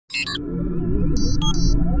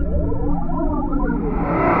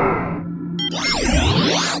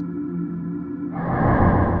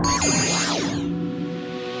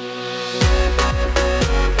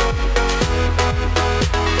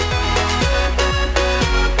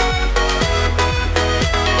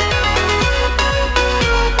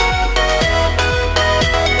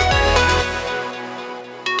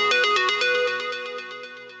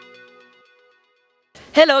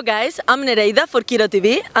Hello guys, I'm Nereida for Kiiroo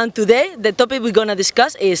TV, and today the topic we're gonna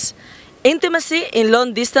discuss is intimacy in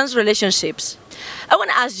long-distance relationships. I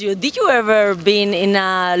want to ask you, did you ever been in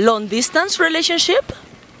a long-distance relationship?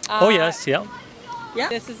 Oh yes, yeah. Yeah.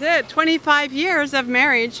 This is it, 25 years of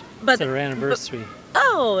marriage. But It's our anniversary.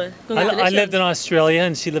 oh, congratulations. I lived in Australia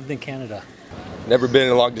and she lived in Canada. Never been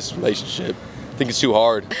in a long distance relationship. I think it's too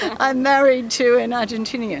hard. I'm married to an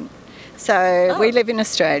Argentinian. So we live in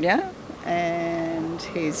Australia and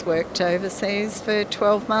he's worked overseas for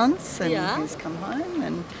 12 months and he's come home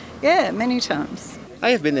and many times.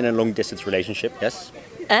 I have been in a long distance relationship, yes.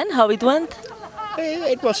 And how it went?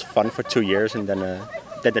 It was fun for 2 years and then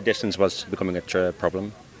the distance was becoming a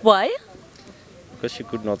problem. Why? Because you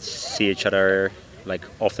could not see each other like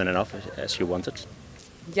often enough as you wanted.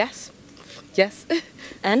 Yes. Yes.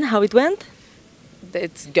 And how it went?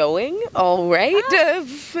 It's going all right.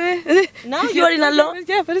 Now you are in a long...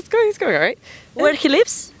 Yeah, but it's going all right. Where he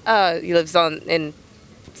lives? He lives in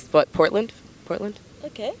what, Portland?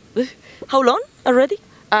 Okay. How long already?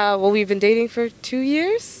 Well, we've been dating for 2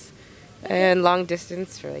 years and long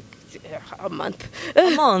distance for like a month.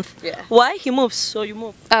 A month? Yeah. Why? He moves, so you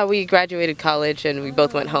move. We graduated college and we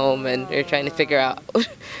both went home and we are trying to figure out.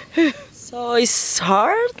 So it's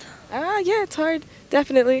hard? Yeah, it's hard,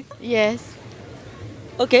 definitely. Yes.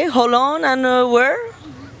 Okay, how long and where?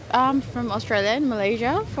 I'm from Australia and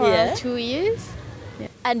Malaysia for 2 years. Yeah.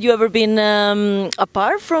 And you ever been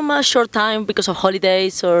apart from a short time because of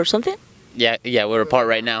holidays or something? Yeah, we're apart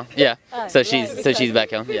right now. Yeah, so she's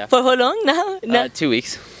back home. Yeah. For how long now? 2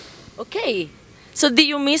 weeks. Okay. So do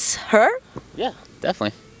you miss her? Yeah,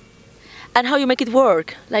 definitely. And how you make it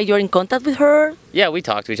work? Like you're in contact with her? Yeah, we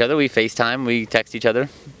talk to each other. We FaceTime. We text each other.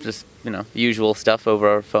 Just usual stuff over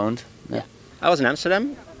our phones. Yeah. I was in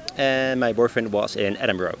Amsterdam and my boyfriend was in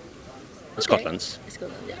Edinburgh, Scotland.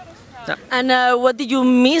 Scotland, yeah. And what did you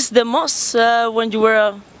miss the most when you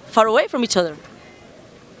were far away from each other?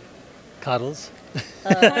 Cuddles.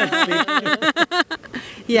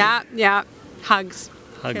 Yeah. Hugs.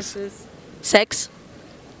 Kisses. Sex?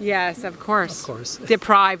 Yes, of course. Of course.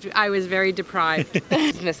 Deprived. I was very deprived.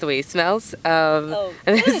 I miss the way he smells. I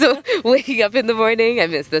miss waking up in the morning. I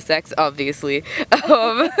miss the sex, obviously.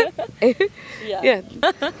 Yeah.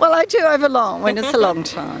 Well, I do when it's a long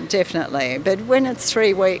time, definitely. But when it's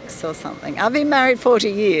 3 weeks or something. I've been married 40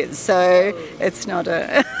 years, so it's not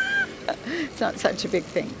it's not such a big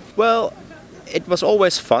thing. Well, it was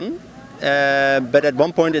always fun. But at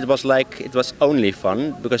one point it was only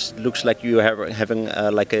fun because it looks like you are having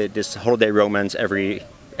this holiday romance every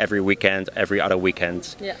weekend, every other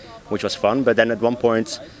weekend, which was fun. But then at one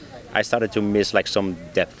point I started to miss some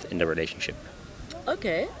depth in the relationship.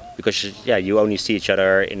 Okay. Because you only see each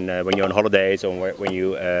other when you're on holidays or when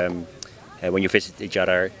you visit each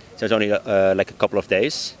other. So it's only a couple of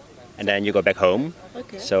days, and then you go back home.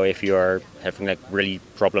 Okay. So if you're having really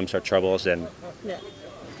problems or troubles, then. Yeah.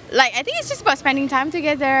 I think it's just about spending time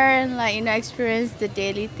together and experience the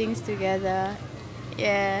daily things together.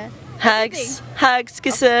 Yeah. Hugs,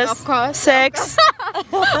 kisses, of course. Sex.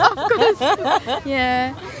 Of course.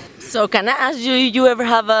 Yeah. So can I ask you ever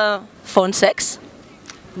have a phone sex?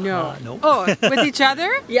 No. No. Oh, with each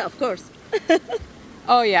other? Yeah, of course.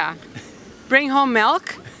 Oh yeah. Bring home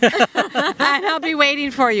milk and I'll be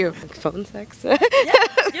waiting for you. Phone sex.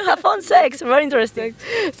 You have phone sex, very interesting.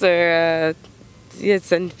 So,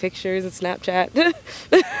 send pictures and Snapchat.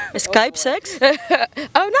 Skype sex?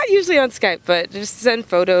 Not usually on Skype, but just send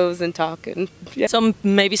photos and talk and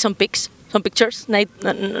Maybe some pics, some pictures,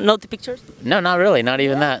 naughty pictures. No, not really. Not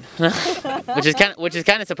even that. which is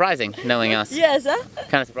kind of surprising, knowing us. Yes, huh?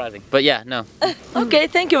 Kind of surprising, but yeah, no. Okay,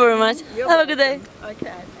 thank you very much. Have a good day.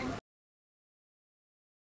 Okay.